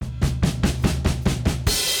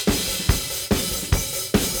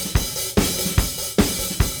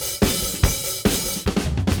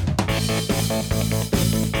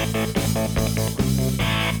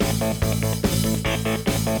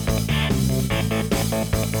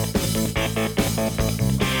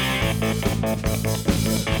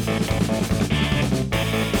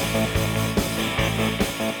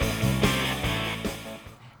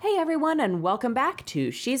everyone, and welcome back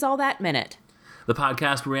to She's All That Minute, the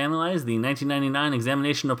podcast where we analyze the 1999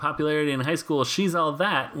 examination of popularity in high school She's All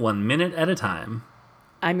That 1 minute at a time.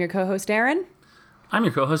 I'm your co-host, Erin. I'm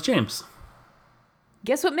your co-host, James.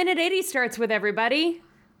 Guess what Minute 80 starts with, everybody?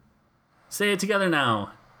 Say it together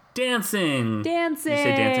now. Dancing. Dancing. Did you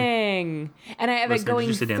say dancing? And I have it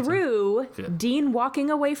going through Good. Dean walking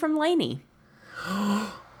away from Lainey.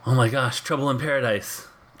 Oh my gosh, Trouble in Paradise.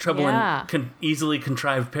 Trouble in easily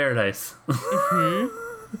contrived paradise.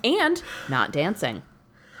 Mm-hmm. And not dancing.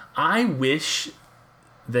 I wish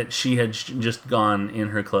that she had just gone in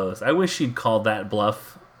her clothes. I wish she'd called that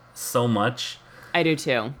bluff so much. I do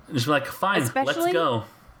too. Just be like, fine, let's go.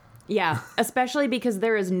 Yeah, especially because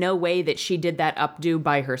there is no way that she did that updo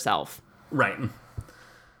by herself. Right.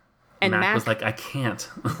 And Mac was like, I can't.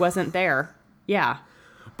 Wasn't there. Yeah.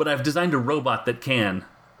 But I've designed a robot that can.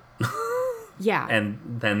 Yeah. And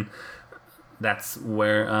then that's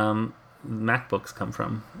where MacBooks come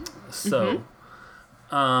from. So,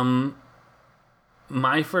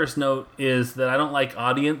 my first note is that I don't like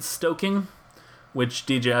audience stoking, which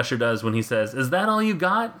DJ Usher does when he says, "Is that all you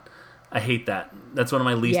got?" I hate that. That's one of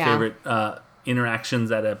my least favorite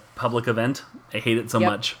interactions at a public event. I hate it so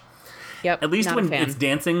much. Yep. At least when it's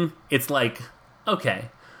dancing, it's like, okay.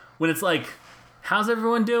 When it's like, how's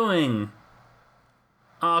everyone doing?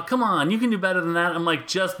 Oh, come on, you can do better than that. I'm like,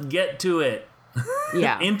 just get to it.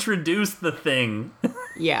 Yeah. Introduce the thing.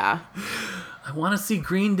 Yeah. I want to see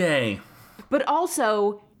Green Day. But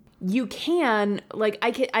also, you can, like,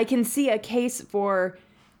 I can see a case for,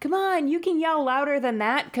 come on, you can yell louder than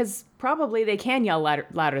that, because probably they can yell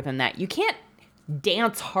louder than that. You can't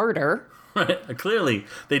dance harder. Right. Clearly,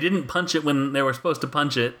 they didn't punch it when they were supposed to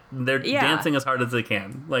punch it. They're dancing as hard as they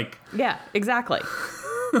can. Like. Yeah, exactly.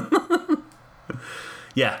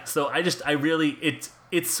 Yeah, so I really,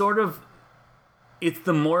 it's sort of, it's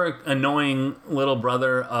the more annoying little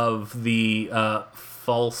brother of the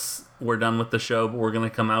false, we're done with the show, but we're going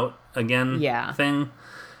to come out again thing.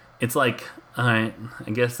 It's like, all right,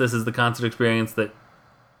 I guess this is the concert experience that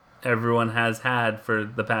everyone has had for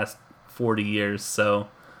the past 40 years, so.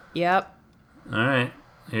 Yep. All right,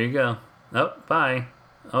 here you go. Oh, bye.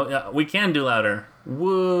 Oh, yeah, we can do louder.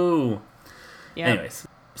 Woo. Yeah. Anyways.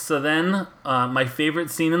 So then, my favorite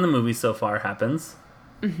scene in the movie so far happens.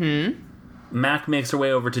 Mm-hmm. Mac makes her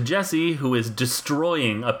way over to Jesse, who is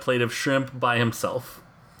destroying a plate of shrimp by himself.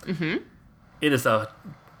 Mm-hmm. It is a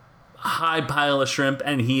high pile of shrimp,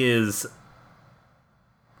 and he is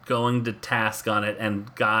going to task on it,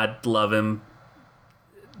 and God love him.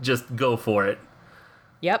 Just go for it.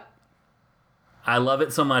 Yep. I love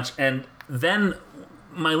it so much. And then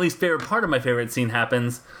my least favorite part of my favorite scene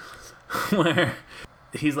happens, where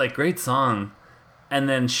he's like, great song. And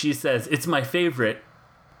then she says, it's my favorite.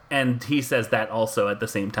 And he says that also at the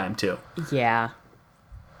same time, too. Yeah.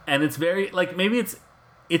 And it's very, like, maybe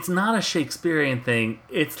it's not a Shakespearean thing.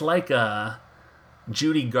 It's like a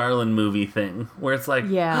Judy Garland movie thing, where it's like,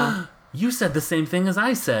 yeah, you said the same thing as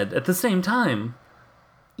I said at the same time.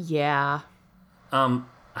 Yeah.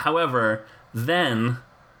 However, then,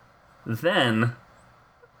 and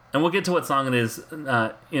we'll get to what song it is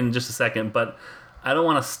in just a second, but I don't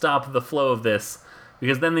want to stop the flow of this,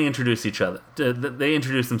 because then they introduce each other. They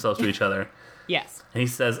introduce themselves to each other. Yes. And he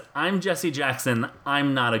says, I'm Jesse Jackson.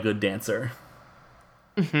 I'm not a good dancer.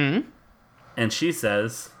 Mm-hmm. And she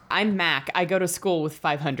says, I'm Mac. I go to school with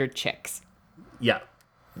 500 chicks. Yeah.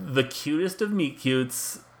 The cutest of meet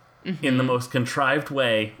cutes in the most contrived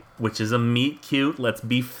way, which is a meet cute. Let's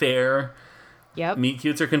be fair. Yep. Meet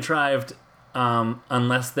cutes are contrived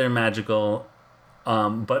unless they're magical.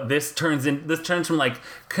 But this turns from like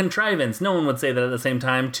contrivance, no one would say that at the same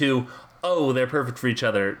time, to, oh, they're perfect for each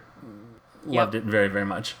other. Loved it very, very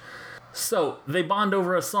much. So they bond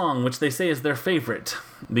over a song which they say is their favorite,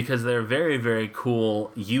 because they're very, very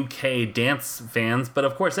cool UK dance fans. But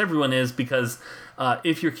of course everyone is, because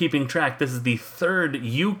if you're keeping track, this is the third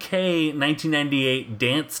UK 1998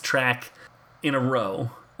 dance track in a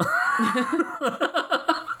row.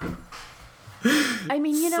 I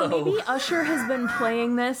mean, maybe Usher has been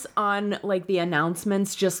playing this on, like, the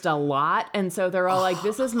announcements just a lot, and so they're all like,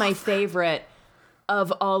 this is my favorite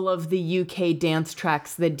of all of the UK dance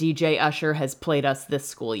tracks that DJ Usher has played us this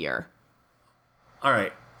school year. All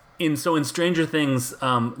right. In Stranger Things,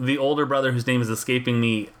 the older brother, whose name is escaping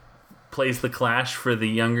me, plays the Clash for the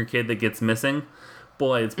younger kid that gets missing.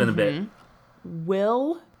 Boy, it's been a bit.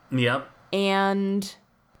 Will? Yep. And?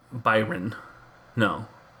 Byron. No.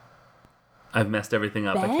 I've messed everything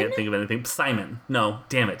up. Ben? I can't think of anything. Simon. No,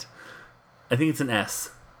 damn it. I think it's an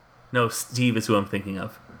S. No, Steve is who I'm thinking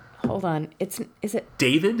of. Hold on. Is it?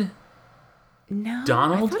 David? No.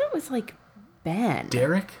 Donald? I thought it was like Ben.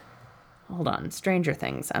 Derek? Hold on. Stranger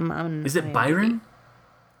Things. Is it Byron?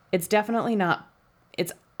 It's definitely not.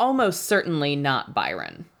 It's almost certainly not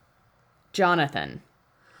Byron. Jonathan.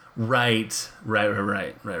 Right.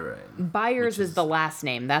 Byers is the last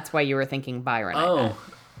name. That's why you were thinking Byron. Oh,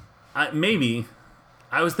 maybe.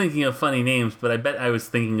 I was thinking of funny names, but I bet I was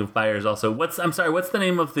thinking of Byers also. I'm sorry. What's the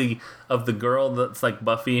name of the girl that's like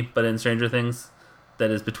Buffy, but in Stranger Things,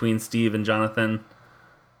 that is between Steve and Jonathan?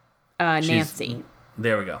 Nancy.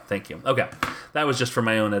 There we go. Thank you. Okay, that was just for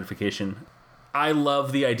my own edification. I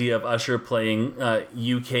love the idea of Usher playing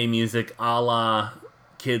UK music a la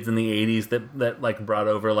kids in the 80s that like brought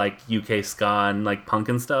over like UK ska and like punk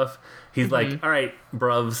and stuff. He's like, all right,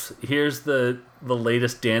 bruvs, here's the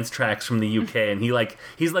latest dance tracks from the UK. And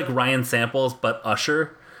he's like Ryan Samples, but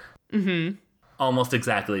Usher. Mm-hmm. Almost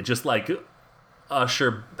exactly. Just like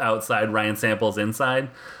Usher outside, Ryan Samples inside.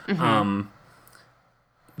 Mm-hmm.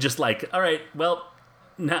 Just like, all right, well,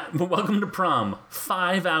 now, welcome to prom.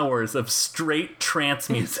 5 hours of straight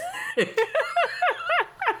trance music.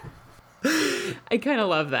 I kind of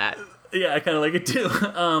love that. Yeah, I kind of like it too.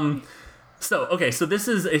 So this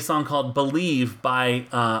is a song called Believe by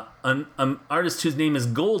an artist whose name is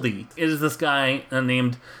Goldie. It is this guy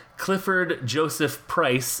named Clifford Joseph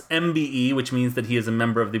Price, MBE, which means that he is a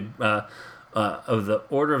member of the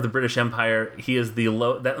Order of the British Empire. He is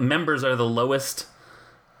members are the lowest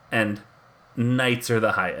and knights are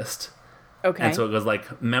the highest. Okay. And so it goes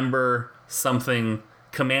like member something,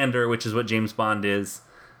 commander, which is what James Bond is,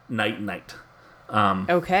 knight.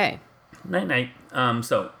 Okay. Night.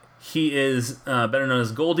 So he is better known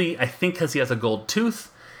as Goldie, I think because he has a gold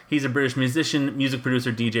tooth. He's a British musician, music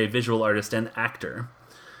producer, DJ, visual artist, and actor.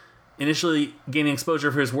 Initially gaining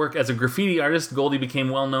exposure for his work as a graffiti artist, Goldie became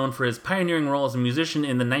well known for his pioneering role as a musician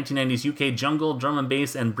in the 1990s UK jungle, drum and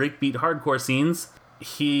bass, and breakbeat hardcore scenes.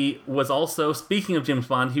 He was also, speaking of James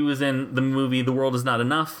Bond, he was in the movie The World Is Not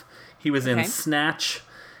Enough. He was in Snatch,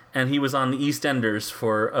 and he was on the EastEnders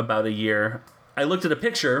for about a year. I looked at a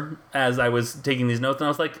picture as I was taking these notes, and I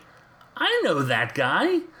was like, I know that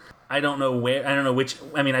guy. I don't know which.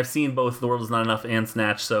 I mean, I've seen both The World Is Not Enough and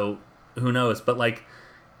Snatch, so who knows? But, like,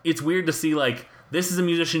 it's weird to see, like, this is a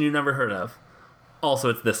musician you've never heard of. Also,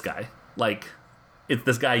 it's this guy. Like, it's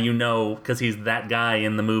this guy you know because he's that guy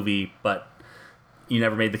in the movie, but you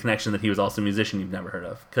never made the connection that he was also a musician you've never heard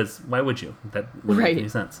of. Because why would you? That wouldn't make any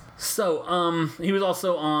sense. So, he was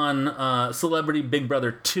also on Celebrity Big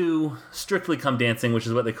Brother 2, Strictly Come Dancing, which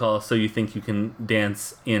is what they call So You Think You Can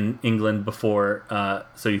Dance in England before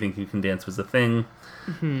So You Think You Can Dance was a thing.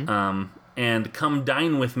 Mm-hmm. And Come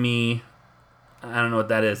Dine With Me, I don't know what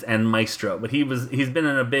that is, and Maestro. But he's been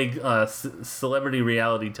in a big celebrity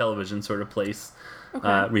reality television sort of place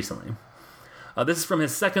recently. This is from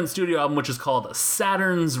his second studio album, which is called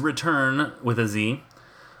Saturn's Return, with a Z.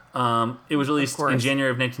 It was released in January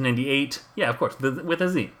of 1998. Yeah, of course, with a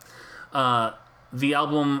Z. The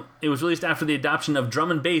album, it was released after the adoption of drum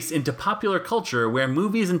and bass into popular culture, where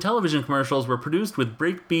movies and television commercials were produced with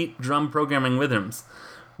breakbeat drum programming rhythms.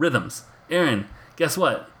 Aaron, guess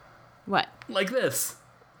what? What? Like this.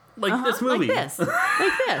 Like this movie. Like this.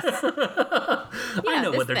 I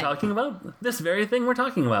know what they're talking about. This very thing we're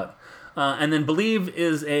talking about. And then Believe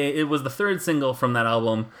it was the third single from that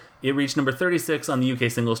album. It reached number 36 on the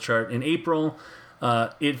UK singles chart in April.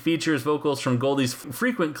 It features vocals from Goldie's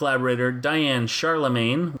frequent collaborator, Diane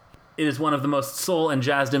Charlemagne. It is one of the most soul and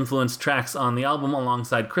jazz-influenced tracks on the album,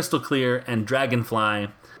 alongside Crystal Clear and Dragonfly.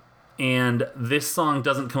 And this song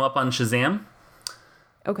doesn't come up on Shazam.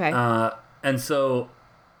 Okay. And so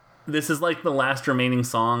this is like the last remaining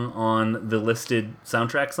song on the listed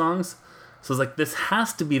soundtrack songs. So it's like, this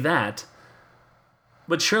has to be that.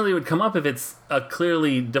 But surely it would come up if it's a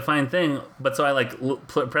clearly defined thing. But so I like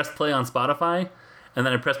pressed play on Spotify, and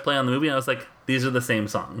then I pressed play on the movie, and I was like, these are the same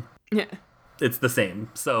song. Yeah. It's the same.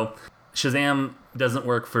 So Shazam doesn't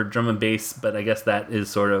work for drum and bass, but I guess that is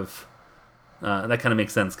sort of, that kind of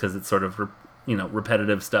makes sense because it's sort of,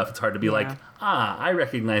 repetitive stuff. It's hard to be like, I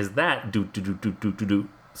recognize that do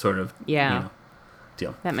sort of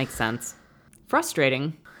deal. That makes sense.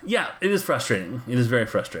 Frustrating. Yeah, it is frustrating. It is very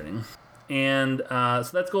frustrating. And so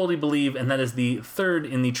that's Goldie Believe, and that is the third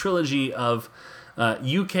in the trilogy of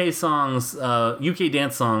UK songs, UK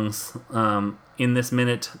dance songs in this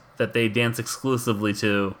minute that they dance exclusively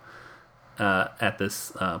to at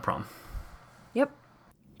this prom. Yep.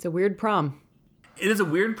 It's a weird prom. It is a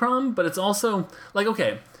weird prom, but it's also, like,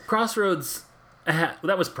 okay, Crossroads,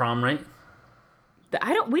 that was prom, right?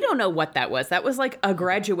 We don't know what that was. That was like a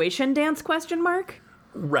graduation dance, question mark?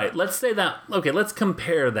 Right. Let's say that. Okay, let's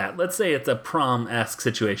compare that. Let's say it's a prom-esque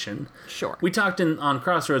situation. Sure. We talked on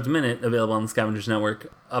Crossroads Minute, available on the Scavengers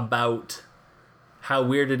Network, about how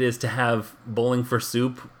weird it is to have Bowling for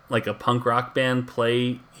Soup, like a punk rock band,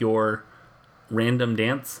 play your random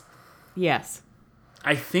dance. Yes.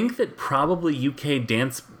 I think that probably UK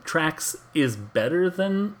dance tracks is better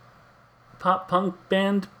than pop punk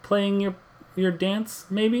band playing your dance,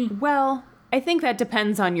 maybe? Well, I think that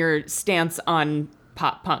depends on your stance on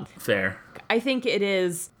pop punk. Fair. I think it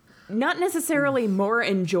is not necessarily more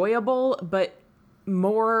enjoyable, but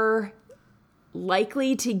more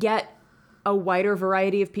likely to get a wider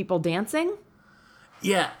variety of people dancing.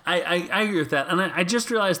 Yeah, I agree with that. And I just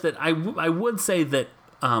realized that I would say that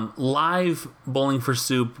live Bowling for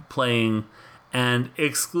Soup playing and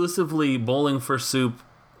exclusively Bowling for Soup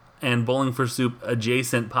and Bowling for Soup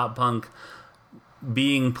adjacent pop punk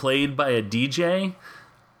being played by a DJ,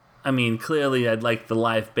 I mean, clearly I'd like the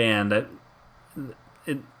live band.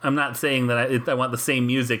 I'm not saying that I want the same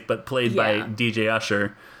music, but played by DJ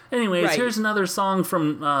Usher. Anyways, Right. Here's another song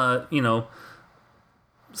from,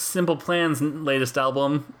 Simple Plan's latest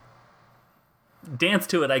album. Dance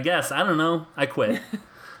to it, I guess. I don't know. I quit.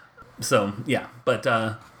 So, yeah. But,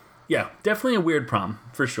 definitely a weird prom,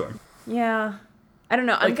 for sure. Yeah. I don't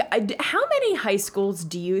know. How many high schools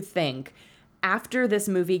do you think, after this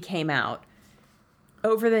movie came out,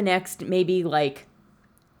 over the next maybe like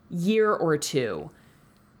year or two,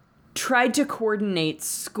 tried to coordinate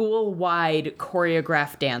school-wide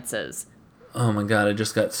choreographed dances? Oh my god, I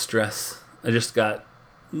just got stress. I just got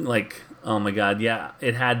like, oh my god, yeah,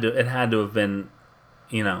 it had to have been,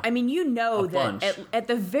 I mean, that at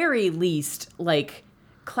the very least, like,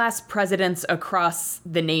 class presidents across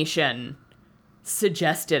the nation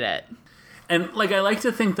suggested it. And like, I like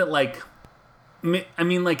to think that like, I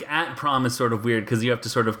mean, like, at prom is sort of weird because you have to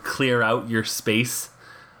sort of clear out your space.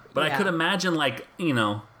 But I could imagine, like,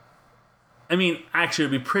 I mean, actually,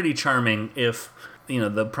 it'd be pretty charming if,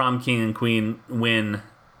 the prom king and queen win,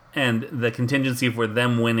 and the contingency for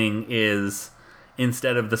them winning is,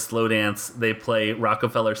 instead of the slow dance, they play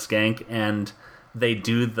Rockefeller Skank, and they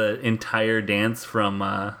do the entire dance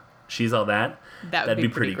from She's All That. That'd be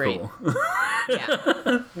pretty cool.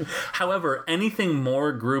 Yeah. However, anything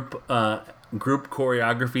more group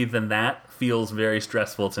choreography than that feels very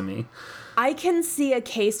stressful to me. I can see a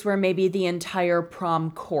case where maybe the entire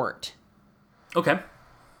prom court Okay.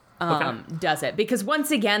 does it. Because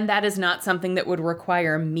once again, that is not something that would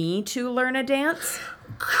require me to learn a dance.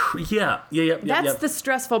 Yeah. That's the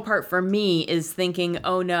stressful part for me, is thinking,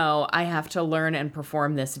 oh no, I have to learn and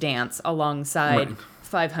perform this dance alongside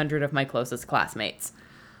 500 of my closest classmates.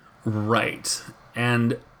 Right.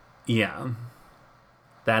 And yeah,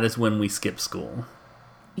 that is when we skip school.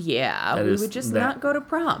 Yeah, we would just not go to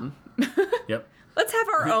prom. Yep. Let's have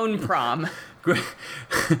our own prom.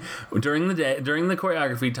 During the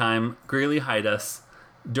choreography time, Greeley hide us.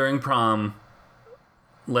 During prom,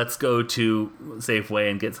 let's go to Safeway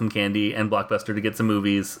and get some candy, and Blockbuster to get some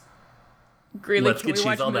movies. Greeley, can we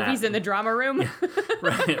watch movies in the drama room?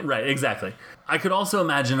 Yeah. Right, exactly. I could also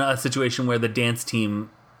imagine a situation where the dance team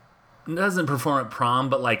doesn't perform at prom,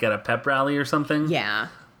 but like at a pep rally or something. Yeah.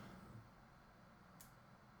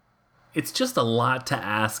 It's just a lot to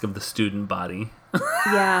ask of the student body.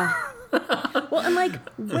 Yeah. Well, and like,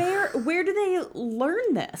 where do they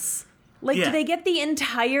learn this? Like, do they get the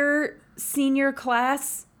entire senior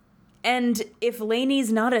class? And if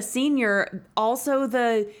Lainey's not a senior, also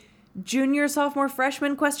the junior, sophomore,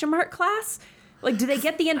 freshman ? Class? Like, do they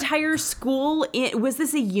get the entire school? Was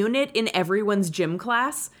this a unit in everyone's gym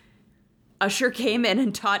class? Usher came in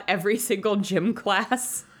and taught every single gym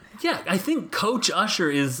class. Yeah, I think Coach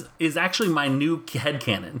Usher is actually my new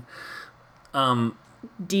headcanon.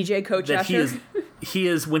 DJ Coach Usher? He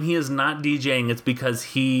is when he is not DJing, it's because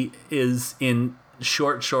he is in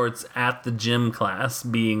short shorts at the gym class,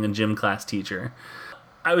 being a gym class teacher.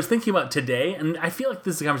 I was thinking about today, and I feel like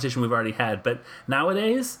this is a conversation we've already had, but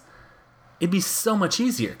nowadays, it'd be so much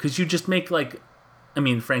easier, because you just make like, I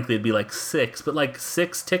mean, frankly, it'd be like 6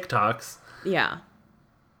 TikToks. Yeah.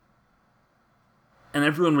 And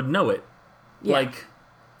everyone would know it. Yeah. Like,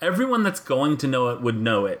 everyone that's going to know it would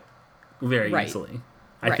know it very easily.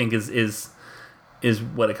 I think is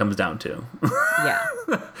what it comes down to. Yeah.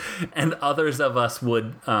 And others of us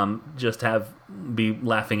would just be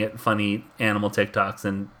laughing at funny animal TikToks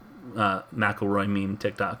and McElroy meme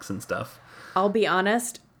TikToks and stuff. I'll be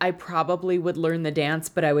honest, I probably would learn the dance,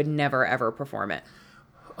 but I would never ever perform it.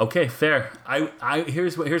 Okay, fair.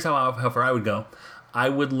 Here's how far I would go. I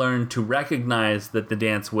would learn to recognize that the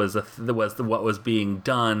dance was what was being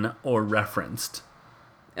done or referenced.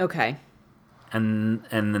 Okay. and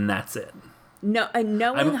then that's it. No,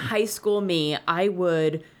 knowing high school me, I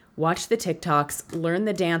would watch the TikToks, learn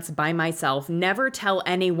the dance by myself, never tell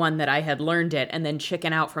anyone that I had learned it, and then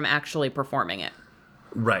chicken out from actually performing it.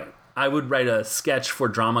 Right. I would write a sketch for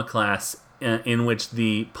drama class in which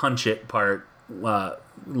the punch it part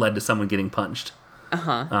led to someone getting punched.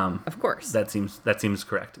 Of course. That seems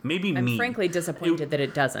correct. Maybe I'm frankly disappointed that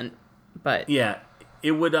it doesn't, but yeah,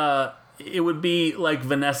 it would be like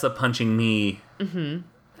Vanessa punching me. Mm-hmm.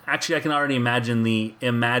 Actually, I can already imagine the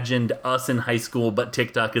imagined us in high school, but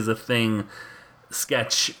TikTok is a thing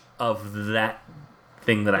sketch of that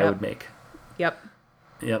thing that I would make. Yep.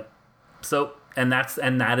 So, and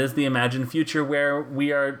that is the imagined future where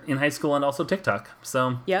we are in high school and also TikTok.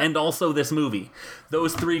 So, and also this movie.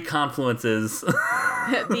 Those three confluences.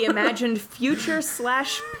 The imagined future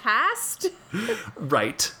 / past?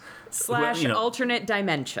 Right. / alternate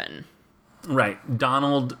dimension. Right.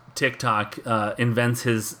 Donald TikTok invents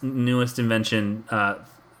his newest invention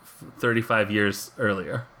 35 years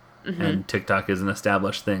earlier. Mm-hmm. And TikTok is an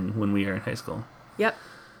established thing when we are in high school. Yep.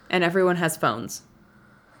 And everyone has phones.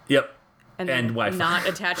 Yep. And Wi-Fi. Not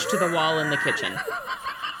attached to the wall in the kitchen.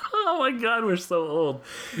 Oh my God, we're so old.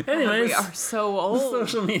 Anyways. We are so old.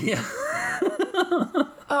 Social media.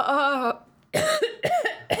 Oh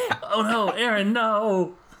no, Aaron,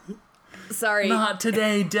 no. Sorry. Not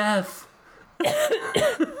today, death.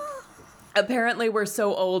 Apparently we're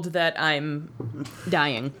so old that I'm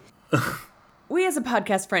dying. We as a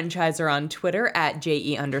podcast franchise are on Twitter at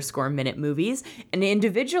 @JE_Minute Movies. And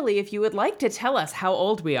individually, if you would like to tell us how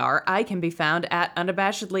old we are, I can be found at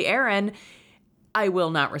Unabashedly Aaron. I will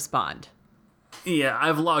not respond. Yeah,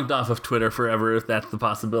 I've logged off of Twitter forever if that's the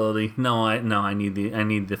possibility. I need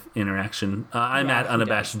the interaction. I'm at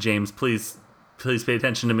Unabashed James. Please pay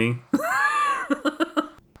attention to me.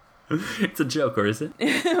 It's a joke, or is it?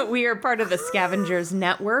 We are part of the Scavengers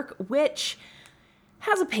Network, which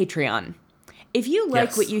has a Patreon. If you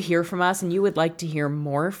like what you hear from us and you would like to hear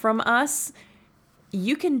more from us,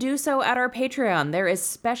 you can do so at our Patreon. There is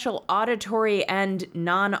special auditory and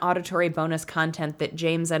non-auditory bonus content that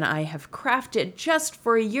James and I have crafted just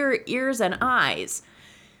for your ears and eyes.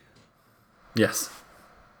 Yes.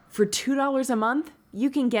 For $2 a month, you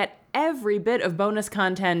can get every bit of bonus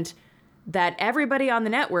content that everybody on the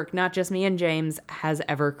network, not just me and James, has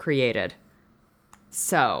ever created.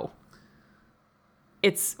 So,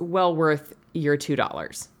 it's well worth your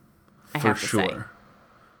 $2, I have to say.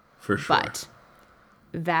 For sure. But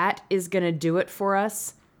that is going to do it for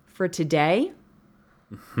us for today.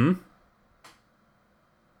 Mm-hmm.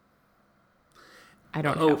 I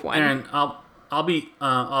don't have one. Aaron, I'll be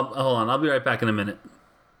hold on. I'll be right back in a minute.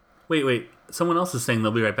 Wait. Someone else is saying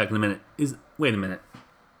they'll be right back in a minute. Wait a minute.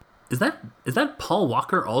 Is that Paul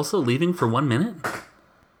Walker also leaving for 1 minute?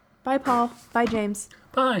 Bye, Paul. Bye, James.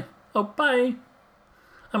 Bye. Oh, bye.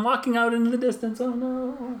 I'm walking out into the distance. Oh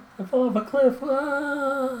no. I fell off a cliff.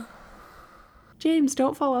 Ah. James,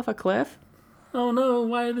 don't fall off a cliff. Oh no,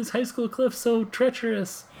 why are these high school cliffs so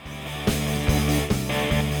treacherous?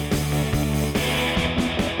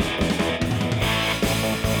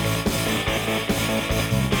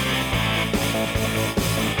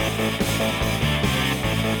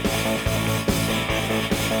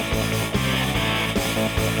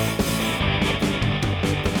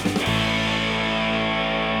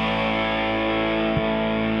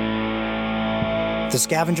 The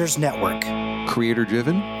Scavengers Network.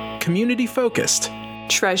 Creator-driven. Community-focused.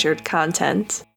 Treasured content.